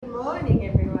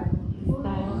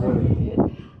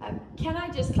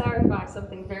clarify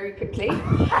something very quickly.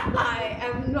 I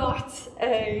am not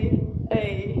a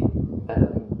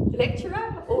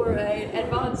lecturer or an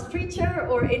advanced preacher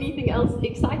or anything else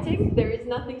exciting. There is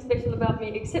nothing special about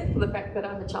me except for the fact that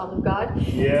I'm a child of God.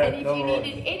 Yeah, and if you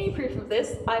needed any proof of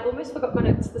this, I almost forgot my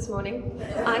notes this morning.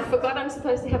 I forgot I'm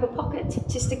supposed to have a pocket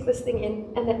to stick this thing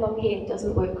in, and that long hair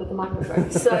doesn't work with the microphone.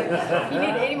 So if you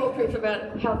need any more proof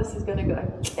about how this is going to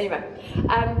go. Anyway,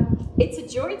 it's a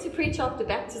joy to preach after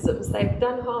baptisms. They've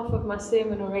done half of my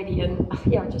sermon already, and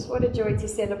yeah, just what a joy to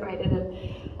celebrate it. And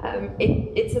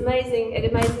it's amazing.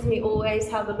 It amazes me always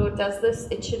how the Lord does this.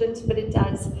 It shouldn't, but it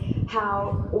does.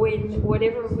 How when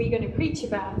whatever we're going to preach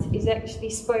about is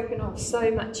actually spoken of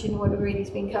so much in what already has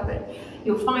been covered.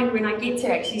 You'll find when I get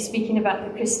to actually speaking about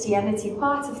the Christianity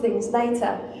part of things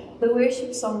later, the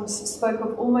worship songs spoke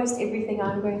of almost everything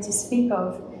I'm going to speak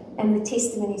of, and the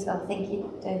testimonies, well, thank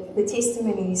you, Dave, the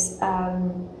testimonies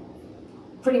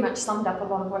pretty much summed up a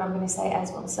lot of what I'm going to say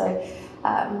as well. So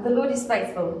the Lord is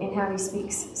faithful in how he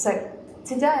speaks. So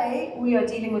today we are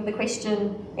dealing with the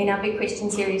question in our big question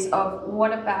series of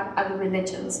what about other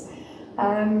religions?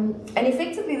 And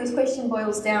effectively this question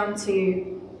boils down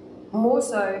to more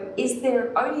so, is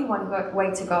there only one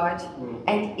way to God,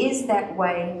 and is that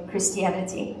way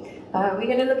Christianity? We're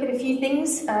going to look at a few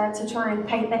things to try and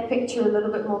paint that picture a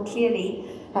little bit more clearly.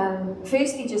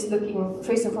 Firstly, just looking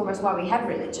first and foremost why we have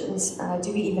religions.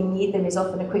 Do we even need them is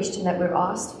often a question that we're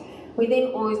asked. We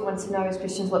then always want to know as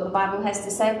Christians what the Bible has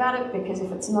to say about it, because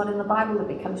if it's not in the Bible, it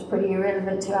becomes pretty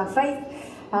irrelevant to our faith.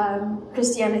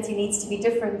 Christianity needs to be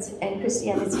different, and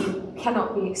Christianity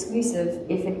cannot be exclusive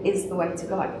if it is the way to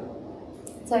God.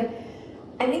 So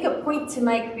I think a point to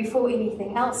make before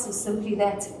anything else is simply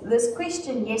that this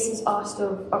question, yes, is asked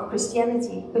of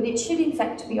Christianity, but it should in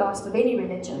fact be asked of any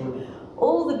religion.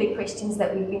 All the big questions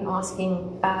that we've been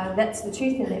asking, that's the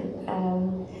truth in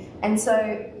them. And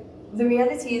so the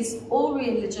reality is all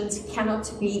religions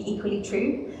cannot be equally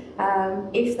true.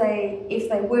 If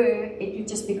they were, it would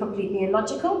just be completely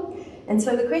illogical. And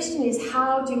so the question is,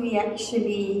 how do we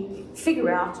actually figure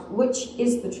out which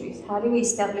is the truth? How do we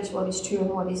establish what is true and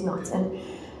what is not?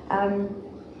 And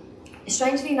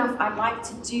strangely enough, I'd like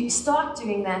to start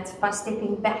doing that by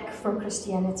stepping back from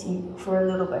Christianity for a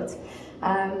little bit.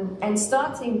 And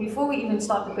starting, before we even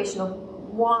start the question of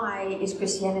why is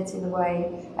Christianity the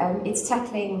way, it's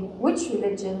tackling which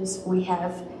religions we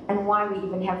have and why we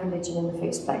even have religion in the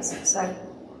first place. So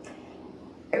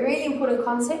a really important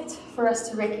concept for us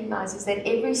to recognize is that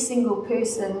every single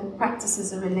person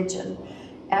practices a religion.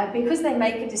 Because they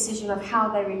make a decision of how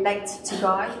they relate to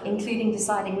God, including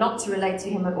deciding not to relate to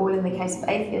him at all in the case of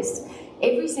atheists,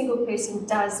 every single person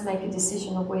does make a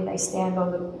decision of where they stand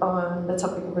on the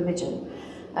topic of religion.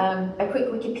 A quick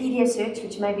Wikipedia search,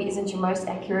 which maybe isn't your most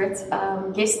accurate,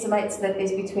 guesstimates that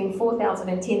there's between 4,000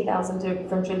 and 10,000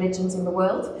 different religions in the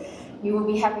world. You will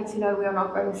be happy to know we are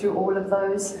not going through all of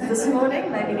those this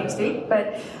morning, maybe next week,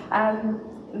 but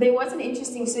there was an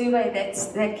interesting survey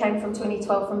that came from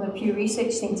 2012 from the Pew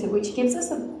Research Center, which gives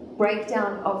us a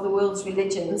breakdown of the world's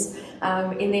religions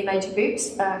in their major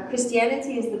groups.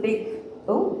 Christianity is the big,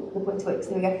 the point works,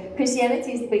 there we go.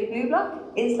 Christianity is the big blue block,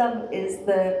 Islam is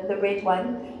the red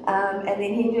one, and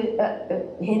then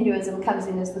Hinduism comes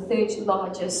in as the third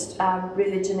largest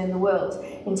religion in the world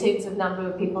in terms of number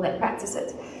of people that practice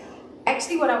it.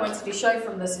 Actually, what I wanted to show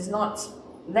from this is not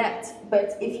that,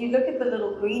 but if you look at the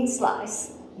little green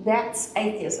slice, that's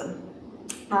atheism.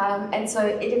 And so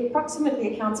it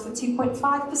approximately accounts for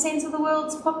 2.5% of the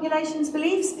world's population's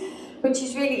beliefs, which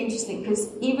is really interesting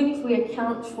because even if we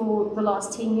account for the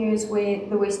last 10 years where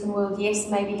the Western world, yes,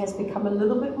 maybe has become a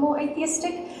little bit more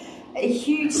atheistic, a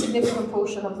huge significant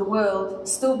portion of the world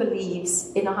still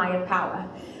believes in a higher power.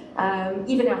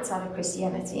 Even outside of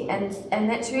Christianity. And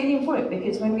that's really important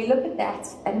because when we look at that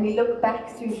and we look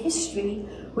back through history,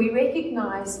 we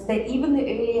recognize that even the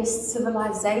earliest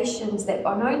civilizations that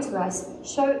are known to us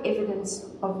show evidence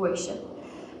of worship.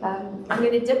 I'm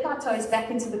going to dip our toes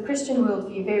back into the Christian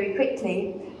worldview very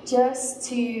quickly just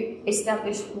to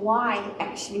establish why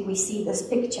actually we see this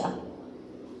picture.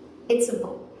 It's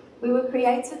simple. We were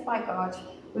created by God.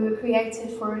 We were created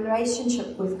for a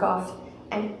relationship with God.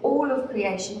 And all of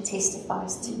creation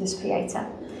testifies to this Creator.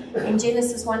 In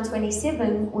Genesis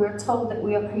 1:27, we're told that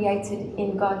we are created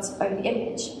in God's own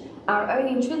image. Our own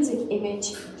intrinsic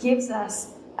image gives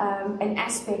us an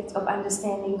aspect of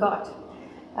understanding God.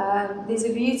 There's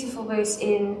a beautiful verse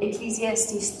in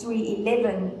Ecclesiastes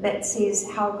 3:11 that says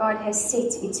how God has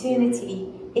set eternity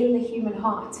in the human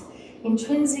heart.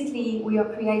 Intrinsically, we are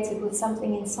created with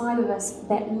something inside of us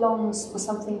that longs for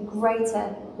something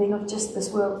greater than of just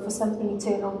this world, for something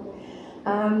eternal.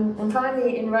 And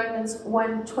finally, in Romans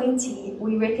 1:20,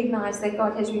 we recognize that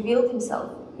God has revealed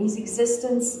himself, his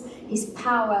existence, his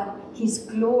power, his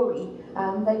glory.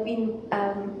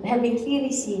 Have been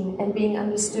clearly seen and being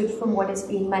understood from what has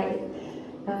been made.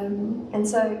 And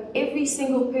so every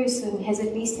single person has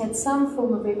at least had some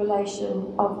form of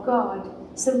revelation of God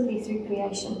simply through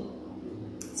creation.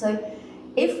 So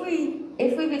if we've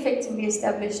effectively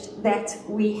established that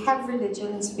we have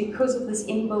religions because of this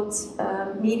inbuilt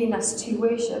need in us to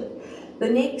worship, the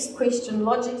next question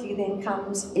logically then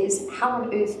comes is, how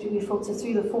on earth do we filter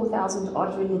through the 4,000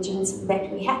 odd religions that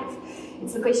we have?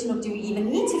 It's the question of, do we even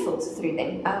need to filter through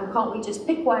them? Can't we just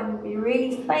pick one, be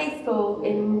really faithful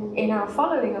in our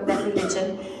following of that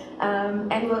religion,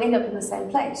 and we'll end up in the same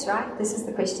place, right? This is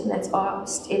the question that's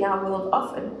asked in our world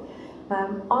often.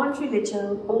 Aren't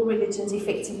all religions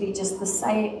effectively just the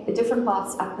different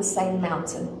paths up the same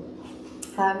mountain?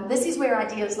 This is where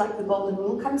ideas like the Golden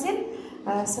Rule comes in.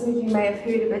 Some of you may have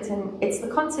heard of it, and it's the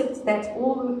concept that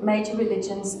all major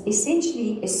religions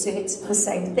essentially assert the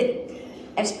same thing.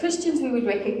 As Christians, we would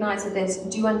recognize it as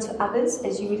do unto others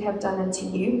as you would have done unto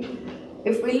you.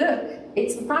 If we look,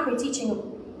 it's the primary teaching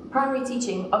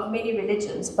of many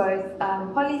religions, both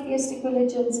polytheistic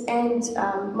religions and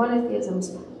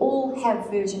monotheisms, all have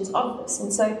versions of this.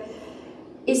 And so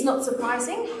it's not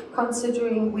surprising,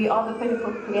 considering we are the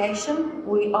pinnacle of creation,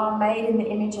 we are made in the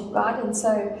image of God, and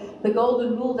so the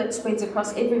golden rule that spreads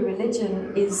across every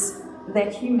religion is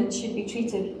that humans should be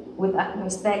treated with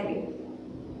utmost value.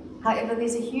 However,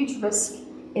 there's a huge risk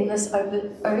in this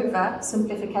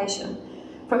oversimplification.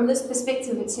 From this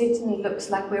perspective, it certainly looks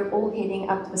like we're all heading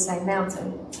up the same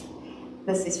mountain.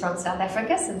 This is from South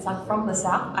Africa. Since I'm from the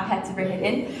south, I had to bring it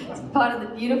in. It's part of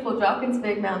the beautiful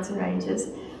Drakensberg mountain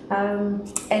ranges.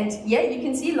 And yeah, you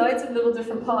can see loads of little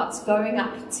different parts going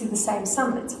up to the same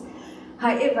summit.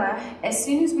 However, as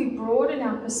soon as we broaden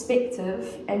our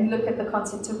perspective and look at the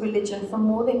concept of religion from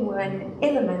more than one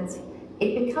element,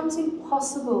 it becomes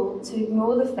impossible to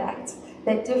ignore the fact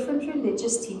that different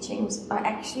religious teachings are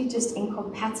actually just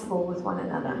incompatible with one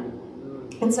another.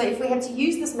 And so if we had to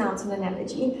use this mountain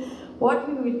analogy, what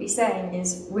we would be saying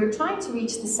is we're trying to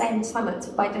reach the same summit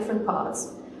by different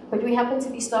paths, but we happen to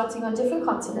be starting on different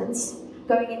continents,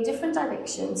 going in different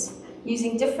directions,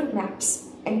 using different maps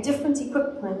and different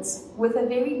equipment with a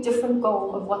very different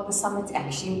goal of what the summit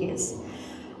actually is.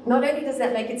 Not only does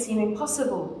that make it seem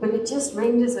impossible, but it just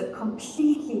renders it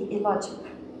completely illogical.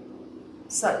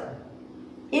 So,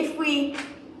 if we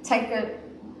take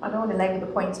I don't want to labor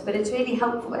the point, but it's really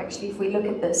helpful actually if we look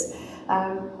at this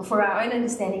for our own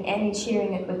understanding and in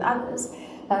sharing it with others.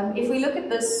 If we look at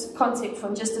this concept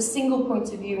from just a single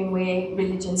point of view in where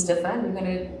religions differ, and we're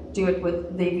going to do it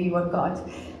with their view on God,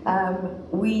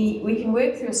 we can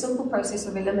work through a simple process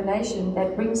of elimination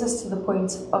that brings us to the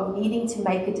point of needing to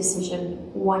make a decision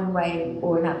one way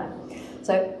or another.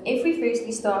 So if we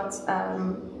firstly start,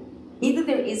 either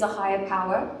there is a higher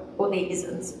power or there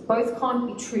isn't. Both can't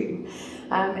be true.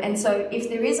 And so if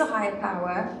there is a higher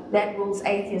power, that rules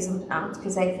atheism out,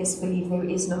 because atheists believe there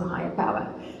is no higher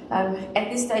power. At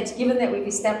this stage, given that we've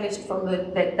established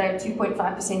that they're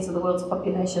 2.5% of the world's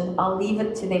population, I'll leave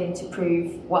it to them to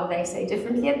prove what they say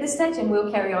differently at this stage, and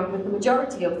we'll carry on with the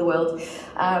majority of the world,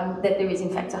 that there is in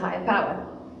fact a higher power.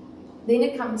 Then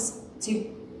it comes to,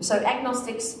 so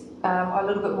agnostics are a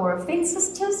little bit more of fence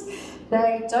sisters.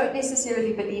 They don't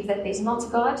necessarily believe that there's not a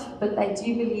God, but they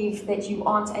do believe that you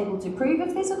aren't able to prove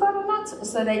if there's a God or not,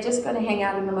 so they're just going to hang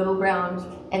out in the middle ground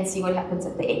and see what happens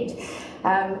at the end.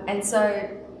 And so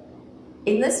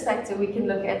in this factor we can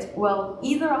look at, well,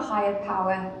 either a higher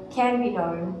power can be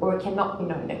known or it cannot be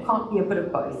known. It can't be a bit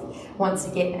of both, once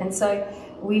again. And so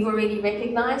we've already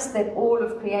recognized that all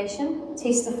of creation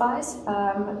testifies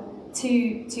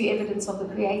to evidence of the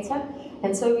Creator,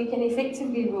 and so we can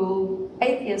effectively rule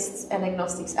atheists and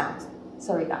agnostics out.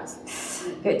 Sorry guys.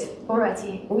 Good.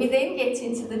 Alrighty. We then get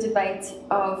into the debate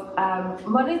of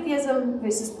monotheism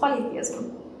versus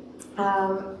polytheism.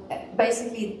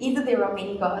 Basically, either there are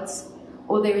many gods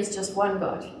or there is just one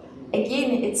God.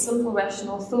 Again, its simple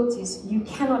rational thought is you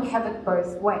cannot have it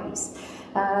both ways.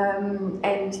 And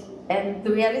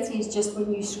the reality is, just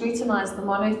when you scrutinize the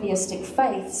monotheistic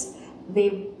faiths,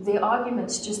 their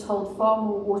arguments just hold far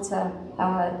more water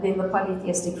than the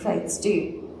polytheistic faiths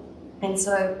do. And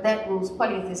so that rules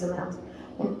polytheism out.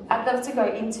 And I'd love to go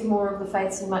into more of the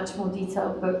faiths in much more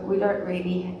detail, but we don't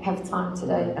really have time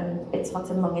today, and it's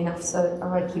hot and long enough, so I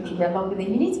won't keep you here longer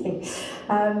than you need to be.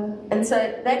 And so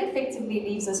that effectively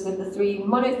leaves us with the three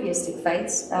monotheistic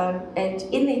faiths, and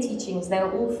in their teachings they are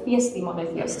all fiercely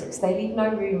monotheistic. They leave no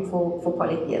room for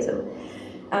polytheism.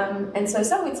 And so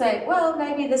some would say, well,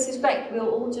 maybe this is great. We'll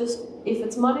all just, if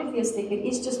it's monotheistic, it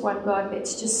is just one God,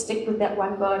 let's just stick with that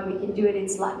one God. We can do it in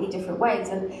slightly different ways.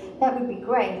 And that would be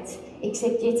great,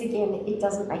 except yet again, it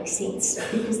doesn't make sense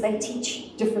because they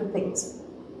teach different things.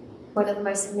 One of the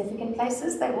most significant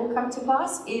places they all come to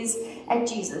pass is at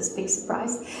Jesus, big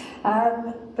surprise.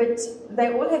 But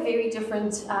they all have very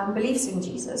different beliefs in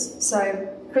Jesus. So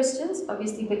Christians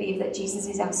obviously believe that Jesus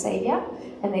is our Savior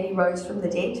and that he rose from the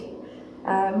dead.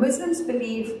 Muslims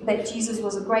believe that Jesus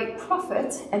was a great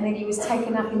prophet and that he was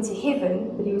taken up into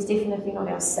heaven, but he was definitely not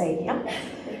our Savior.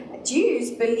 Jews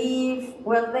believe,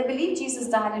 well, they believe Jesus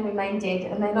died and remained dead,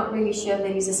 and they're not really sure that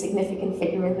he's a significant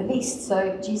figure in the least,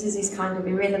 so Jesus is kind of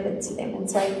irrelevant to them. And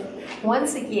so,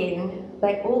 once again,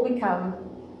 they all become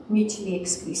mutually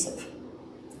exclusive.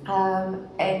 And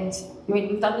I mean,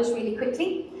 we've done this really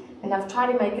quickly, and I've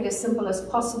tried to make it as simple as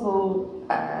possible,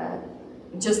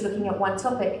 just looking at one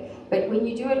topic. But when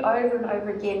you do it over and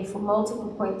over again from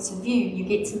multiple points of view, you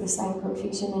get to the same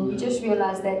conclusion, and you just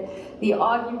realize that the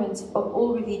argument of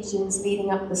all religions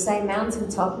leading up the same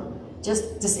mountaintop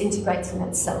just disintegrates in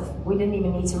itself. We didn't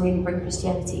even need to really bring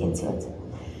Christianity into it.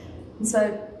 And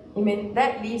so, I mean,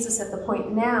 that leaves us at the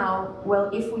point now, well,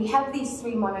 if we have these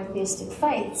three monotheistic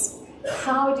faiths,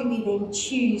 how do we then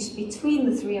choose between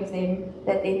the three of them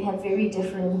that then have very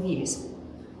differing views?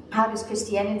 How does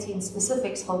Christianity in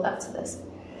specifics hold up to this?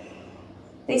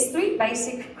 There's three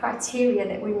basic criteria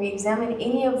that when we examine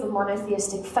any of the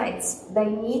monotheistic faiths, they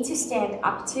need to stand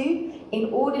up to in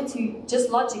order to,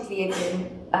 just logically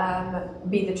again,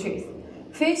 be the truth.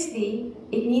 Firstly,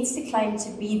 it needs to claim to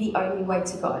be the only way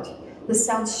to God. This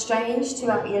sounds strange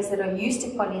to our ears that are used to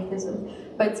polytheism,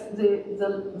 but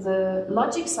the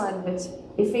logic side of it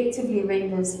effectively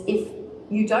renders, if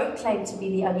you don't claim to be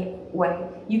the only way,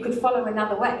 you could follow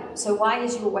another way. So why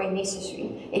is your way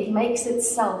necessary? It makes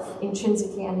itself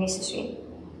intrinsically unnecessary.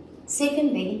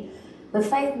 Secondly, the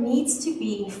faith needs to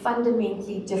be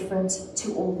fundamentally different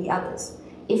to all the others.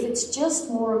 If it's just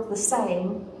more of the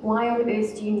same, why on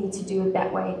earth do you need to do it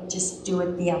that way? Just do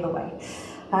it the other way.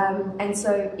 And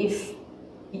so if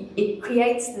it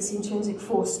creates this intrinsic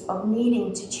force of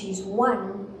needing to choose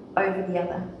one over the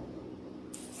other.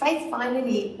 Faith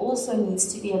finally also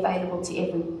needs to be available to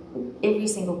every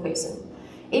single person.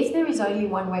 If there is only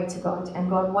one way to God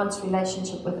and God wants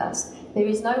relationship with us, there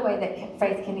is no way that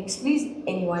faith can exclude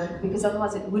anyone, because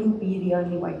otherwise it wouldn't be the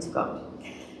only way to God.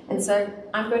 And so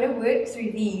I'm going to work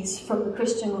through these from the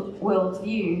Christian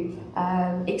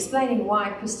worldview, explaining why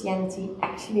Christianity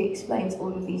actually explains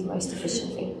all of these most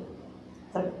efficiently.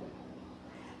 So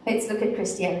let's look at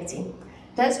Christianity.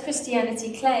 Does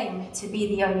Christianity claim to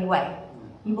be the only way?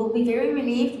 You will be very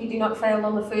relieved we do not fail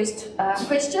on the first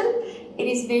question. It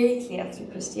is very clear through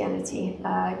Christianity.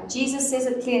 Jesus says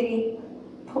it clearly,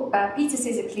 Peter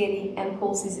says it clearly, and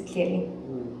Paul says it clearly.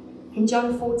 In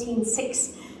John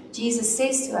 14:6, Jesus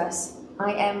says to us,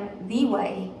 I am the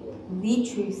way, the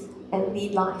truth, and the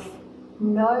life.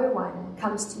 No one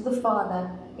comes to the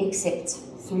Father except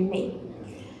through me.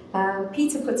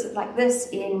 Peter puts it like this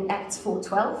in Acts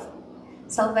 4:12.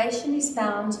 Salvation is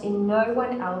found in no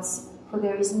one else, for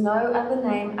there is no other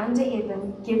name under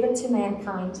heaven given to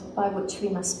mankind by which we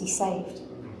must be saved.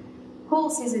 Paul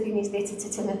says it in his letter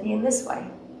to Timothy in this way.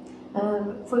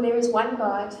 For there is one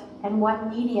God and one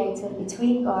mediator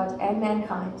between God and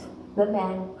mankind, the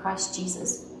man Christ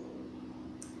Jesus.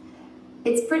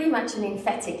 It's pretty much an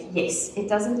emphatic yes. It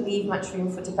doesn't leave much room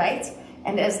for debate.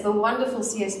 And as the wonderful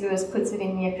C.S. Lewis puts it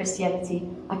in Mere Christianity,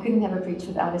 I couldn't have a preach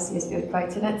without a C.S. Lewis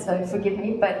quote in it, so forgive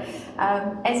me. But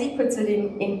as he puts it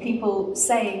in people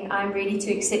saying, I'm ready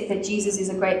to accept that Jesus is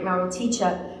a great moral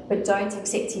teacher, but don't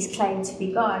accept his claim to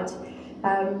be God,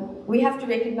 we have to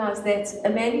recognize that a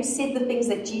man who said the things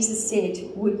that Jesus said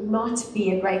would not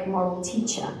be a great moral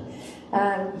teacher.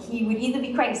 He would either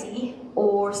be crazy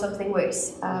or something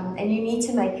worse, and you need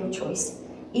to make your choice.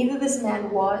 Either this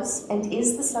man was and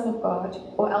is the Son of God,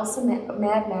 or else a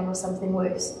madman or something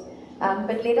worse.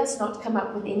 But let us not come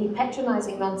up with any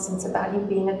patronizing nonsense about him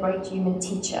being a great human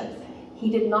teacher. He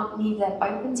did not leave that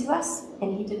open to us,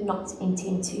 and he did not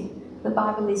intend to. The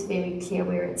Bible is very clear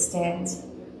where it stands.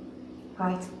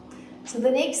 Right. So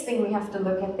the next thing we have to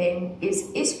look at then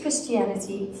is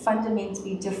Christianity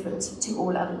fundamentally different to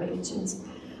all other religions?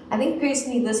 I think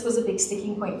personally this was a big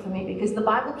sticking point for me, because the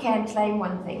Bible can claim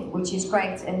one thing, which is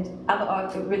great, and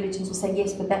other religions will say,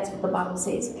 yes, but that's what the Bible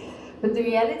says. But the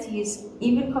reality is,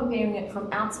 even comparing it from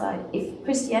outside, if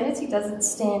Christianity doesn't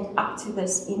stand up to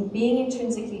this in being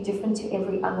intrinsically different to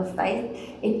every other faith,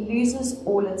 it loses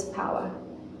all its power.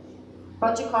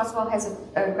 Roger Carswell has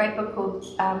a great book called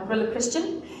Guerrilla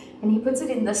Christian, and he puts it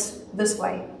in this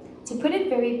way. To put it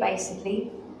very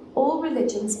basically, all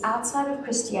religions outside of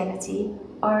Christianity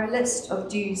are a list of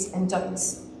do's and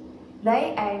don'ts.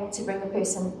 They aim to bring a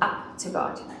person up to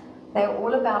God. They are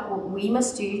all about what we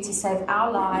must do to save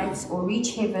our lives or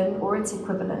reach heaven or its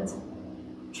equivalent.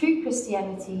 True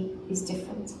Christianity is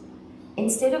different.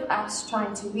 Instead of us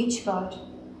trying to reach God,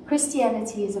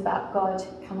 Christianity is about God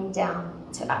coming down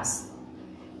to us.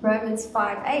 Romans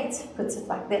 5:8 puts it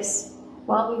like this: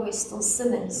 while we were still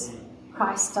sinners,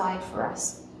 Christ died for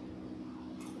us.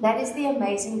 That is the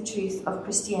amazing truth of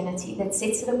Christianity that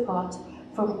sets it apart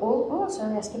from all.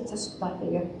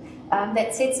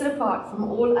 That sets it apart from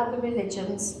all other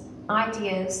religions,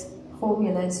 ideas,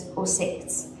 formulas, or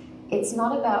sects. It's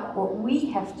not about what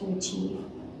we have to achieve,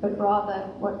 but rather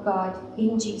what God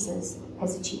in Jesus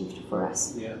has achieved for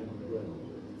us. Yeah.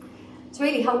 It's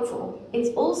really helpful. It's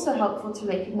also helpful to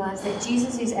recognize that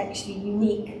Jesus is actually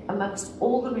unique amongst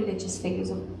all the religious figures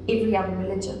of every other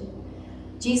religion.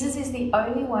 Jesus is the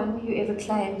only one who ever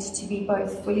claimed to be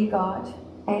both fully God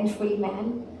and fully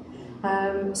man.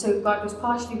 So God was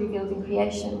partially revealed in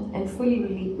creation and fully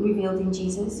revealed in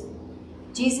Jesus.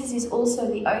 Jesus is also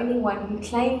the only one who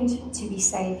claimed to be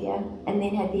Savior and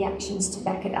then had the actions to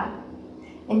back it up.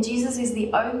 And Jesus is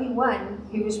the only one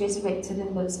who was resurrected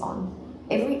and lives on.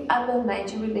 Every other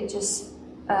major religious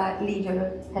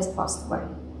leader has passed away.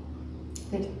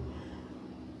 Good.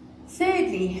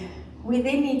 Thirdly, we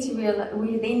then need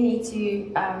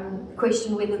to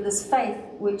question whether this faith,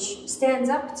 which stands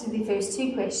up to the first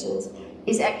two questions,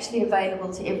 is actually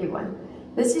available to everyone.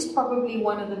 This is probably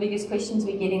one of the biggest questions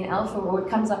we get in Alpha, or it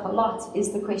comes up a lot,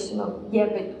 is the question of, yeah,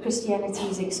 but Christianity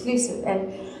is exclusive.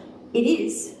 And it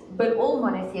is, but all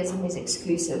monotheism is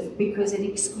exclusive because it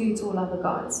excludes all other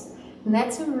gods. And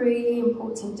that's a really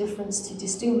important difference to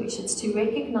distinguish. It's to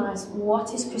recognize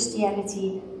what is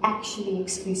Christianity actually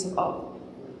exclusive of.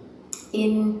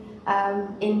 In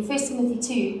 1 Timothy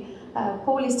 2,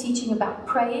 Paul is teaching about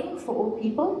praying for all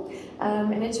people,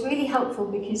 and it's really helpful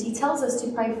because he tells us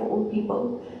to pray for all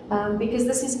people, because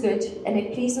this is good and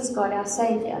it pleases God our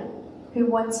Saviour, who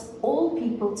wants all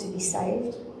people to be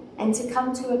saved and to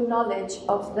come to a knowledge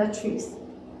of the truth.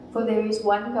 For there is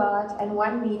one God and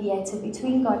one mediator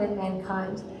between God and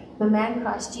mankind, the man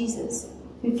Christ Jesus,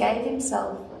 who gave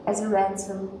himself as a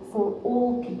ransom for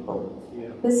all people. Yeah.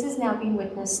 This has now been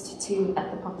witnessed to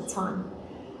at the proper time.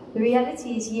 The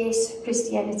reality is, yes,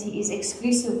 Christianity is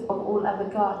exclusive of all other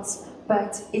gods,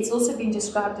 but it's also been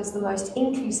described as the most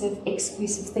inclusive,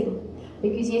 exclusive thing.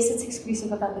 Because yes, it's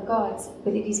exclusive of other gods,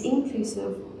 but it is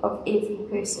inclusive of every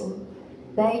person.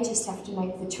 They just have to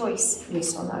make the choice,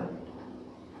 yes or no.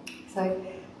 So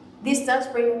this does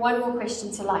bring one more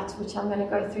question to light, which I'm going to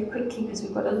go through quickly because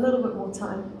we've got a little bit more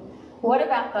time. What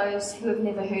about those who have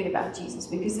never heard about Jesus?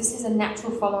 Because this is a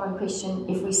natural follow-on question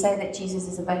if we say that Jesus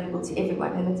is available to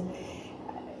everyone. And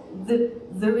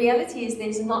the reality is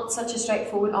there's not such a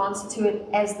straightforward answer to it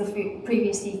as the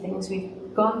previous things we've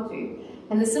gone through.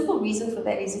 And the simple reason for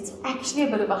that is it's actually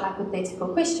a bit of a hypothetical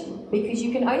question, because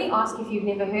you can only ask if you've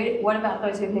never heard it, what about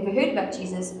those who have never heard about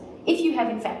Jesus, if you have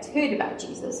in fact heard about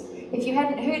Jesus. If you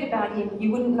hadn't heard about him,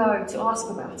 you wouldn't know to ask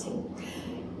about him.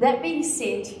 That being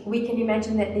said, we can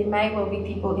imagine that there may well be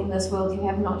people in this world who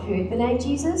have not heard the name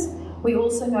Jesus. We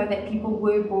also know that people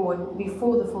were born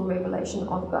before the full revelation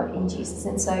of God in Jesus.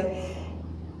 And so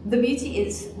the beauty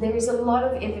is there is a lot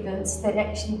of evidence that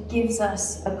actually gives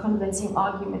us a convincing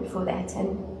argument for that.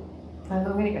 And I'm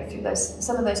going to go through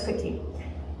some of those quickly.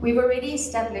 We've already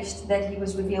established that he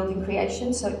was revealed in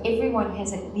creation, so everyone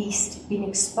has at least been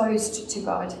exposed to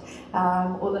God,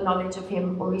 or the knowledge of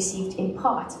him, or received in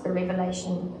part a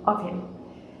revelation of him.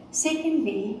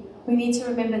 Secondly, we need to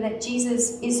remember that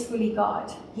Jesus is fully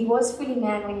God. He was fully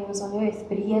man when he was on earth,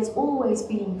 but he has always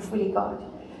been fully God.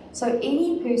 So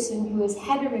any person who has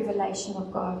had a revelation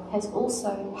of God has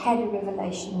also had a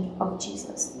revelation of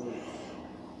Jesus.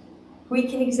 We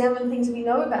can examine things we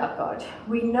know about God.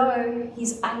 We know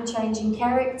his unchanging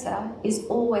character is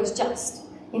always just.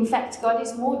 In fact, God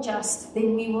is more just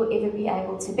than we will ever be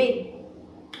able to be.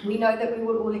 We know that we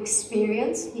will all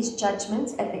experience his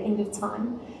judgment at the end of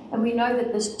time, and we know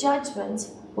that this judgment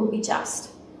will be just.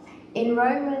 In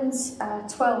Romans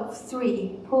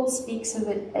 12:3, Paul speaks of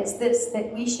it as this,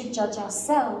 that we should judge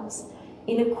ourselves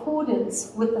in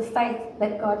accordance with the faith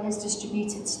that God has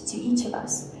distributed to each of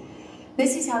us.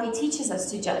 This is how he teaches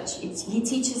us to judge. He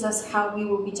teaches us how we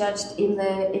will be judged in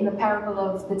the parable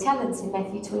of the talents in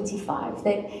Matthew 25,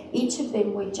 that each of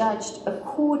them were judged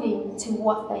according to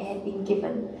what they had been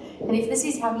given. And if this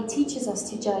is how he teaches us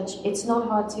to judge, it's not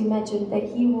hard to imagine that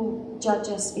he will judge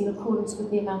us in accordance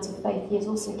with the amount of faith he has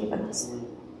also given us.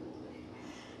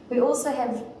 We also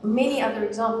have many other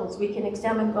examples. We can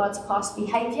examine God's past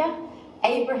behavior.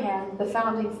 Abraham, the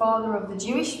founding father of the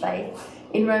Jewish faith,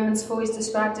 in Romans 4 is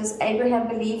described as Abraham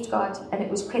believed God and it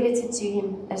was credited to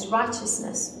him as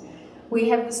righteousness. We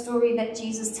have the story that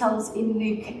Jesus tells in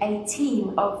Luke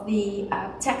 18 of the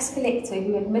tax collector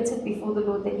who admitted before the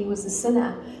Lord that he was a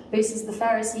sinner versus the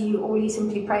Pharisee who all he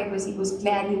simply prayed was he was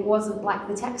glad he wasn't like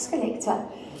the tax collector.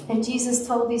 And Jesus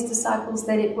told his disciples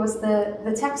that it was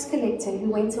the tax collector who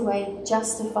went away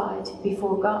justified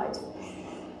before God.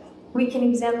 We can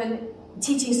examine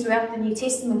teachings throughout the New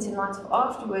Testament in light of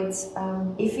afterwards.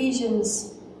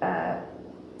 Ephesians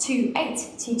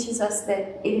 2:8 teaches us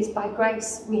that it is by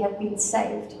grace we have been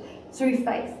saved through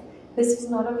faith. This is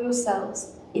not of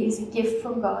yourselves, it is a gift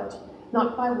from God,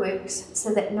 not by works,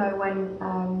 so that no one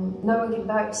can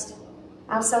boast.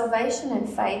 Our salvation and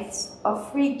faith are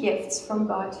free gifts from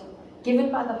God,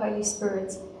 given by the Holy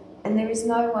Spirit, and there is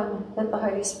no one that the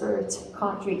Holy Spirit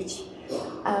can't reach.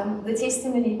 The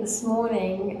testimony this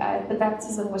morning, the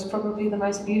baptism was probably the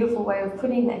most beautiful way of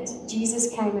putting it. Jesus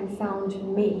came and found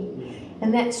me.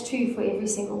 And that's true for every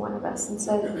single one of us. And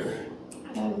so,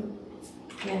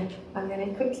 I'm going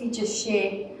to quickly just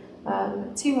share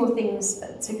two more things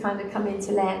to kind of come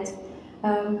into land.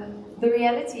 The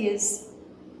reality is,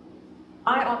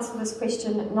 I answer this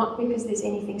question not because there's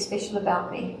anything special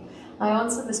about me. I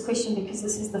answer this question because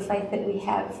this is the faith that we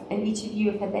have, and each of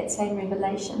you have had that same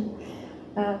revelation.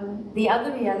 The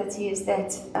other reality is that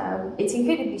it's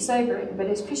incredibly sobering, but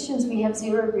as Christians we have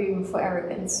zero room for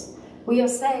arrogance. We are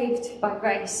saved by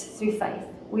grace through faith.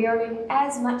 We are in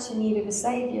as much in need of a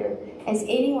Saviour as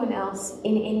anyone else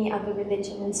in any other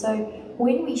religion. And so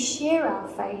when we share our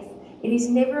faith, it is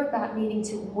never about needing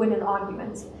to win an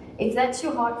argument. If that's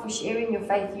your heart for sharing your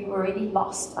faith, you've already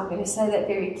lost. I'm going to say that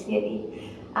very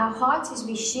clearly. Our heart is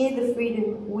we share the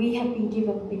freedom we have been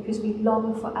given because we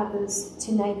long for others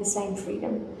to know the same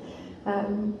freedom.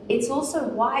 It's also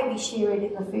why we share it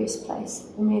in the first place.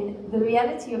 I mean, the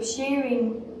reality of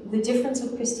sharing the difference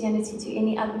of Christianity to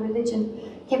any other religion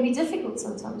can be difficult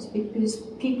sometimes because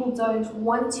people don't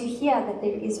want to hear that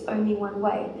there is only one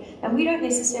way. And we don't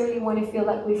necessarily want to feel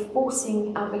like we're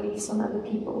forcing our beliefs on other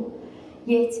people.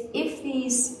 Yet, if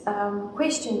these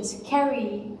questions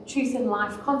carry truth and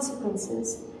life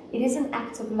consequences, it is an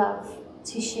act of love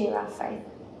to share our faith.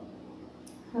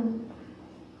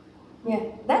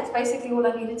 That's basically all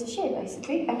I needed to share,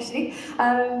 actually.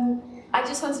 I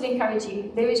just wanted to encourage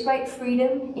you. There is great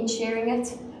freedom in sharing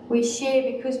it. We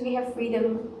share because we have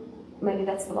freedom. Maybe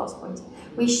that's the last point.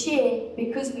 We share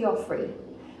because we are free.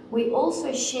 We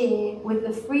also share with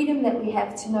the freedom that we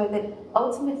have to know that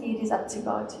ultimately it is up to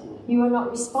God. You are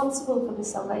not responsible for the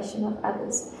salvation of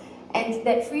others. And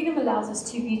that freedom allows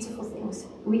us two beautiful things.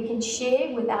 We can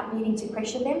share without needing to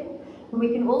pressure them. And we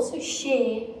can also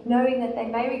share knowing that they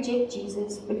may reject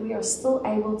Jesus, but we are still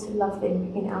able to love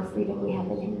them in our freedom we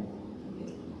have in Him.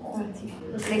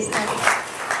 Bless you.